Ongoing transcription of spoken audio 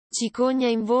Cicogna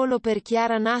in volo per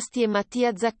Chiara Nasti e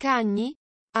Mattia Zaccagni?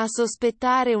 A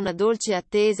sospettare una dolce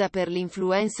attesa per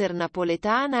l'influencer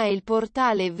napoletana è il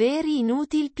portale Very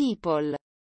Inutil People.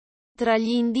 Tra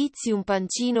gli indizi un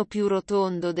pancino più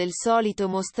rotondo del solito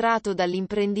mostrato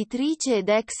dall'imprenditrice ed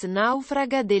ex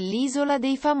naufraga dell'Isola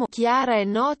dei Famosi. Chiara è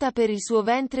nota per il suo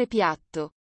ventre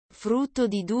piatto, frutto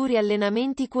di duri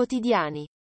allenamenti quotidiani.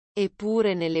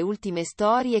 Eppure nelle ultime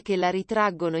storie che la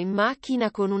ritraggono in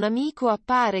macchina con un amico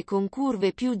appare con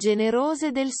curve più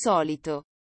generose del solito.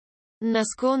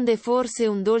 Nasconde forse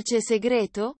un dolce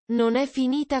segreto? Non è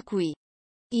finita qui.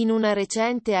 In una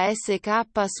recente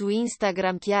ASK su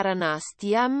Instagram Chiara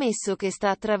Nasti ha ammesso che sta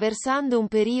attraversando un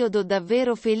periodo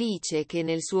davvero felice e che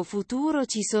nel suo futuro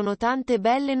ci sono tante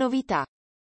belle novità,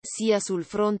 sia sul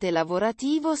fronte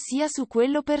lavorativo sia su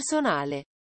quello personale.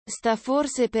 Sta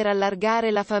forse per allargare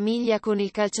la famiglia con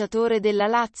il calciatore della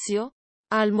Lazio?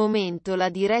 Al momento la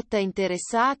diretta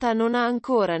interessata non ha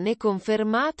ancora né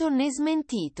confermato né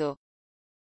smentito.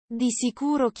 Di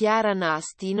sicuro Chiara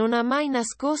Nasti non ha mai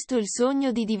nascosto il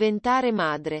sogno di diventare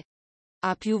madre.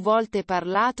 Ha più volte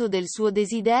parlato del suo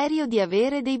desiderio di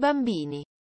avere dei bambini.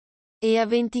 E a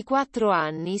 24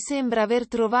 anni sembra aver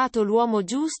trovato l'uomo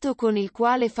giusto con il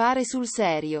quale fare sul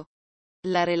serio.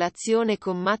 La relazione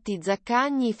con Matti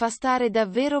Zaccagni fa stare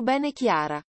davvero bene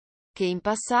Chiara, che in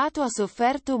passato ha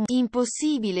sofferto.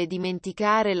 Impossibile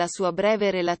dimenticare la sua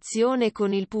breve relazione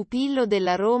con il pupillo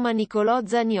della Roma Nicolò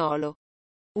Zaniolo.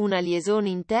 Una liaison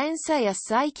intensa e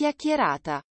assai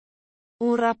chiacchierata.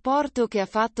 Un rapporto che ha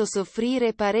fatto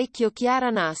soffrire parecchio Chiara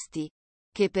Nasti,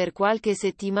 che per qualche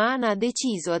settimana ha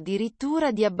deciso addirittura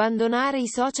di abbandonare i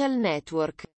social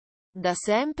network. Da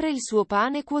sempre il suo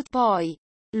pane quotidiano. Poi,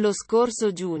 lo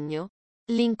scorso giugno,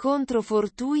 l'incontro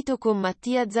fortuito con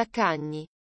Mattia Zaccagni,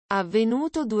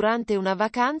 avvenuto durante una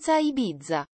vacanza a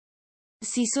Ibiza.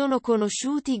 Si sono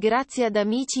conosciuti grazie ad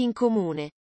amici in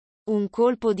comune. Un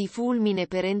colpo di fulmine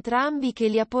per entrambi che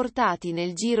li ha portati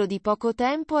nel giro di poco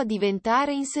tempo a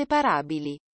diventare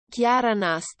inseparabili. Chiara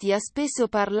Nasti ha spesso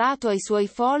parlato ai suoi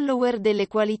follower delle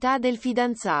qualità del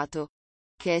fidanzato,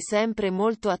 che è sempre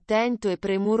molto attento e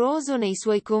premuroso nei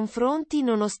suoi confronti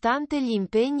nonostante gli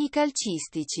impegni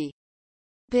calcistici.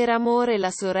 Per amore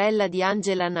la sorella di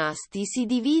Angela Nasti si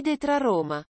divide tra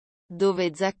Roma,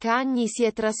 dove Zaccagni si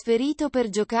è trasferito per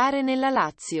giocare nella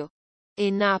Lazio,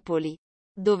 e Napoli,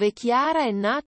 dove Chiara è nata.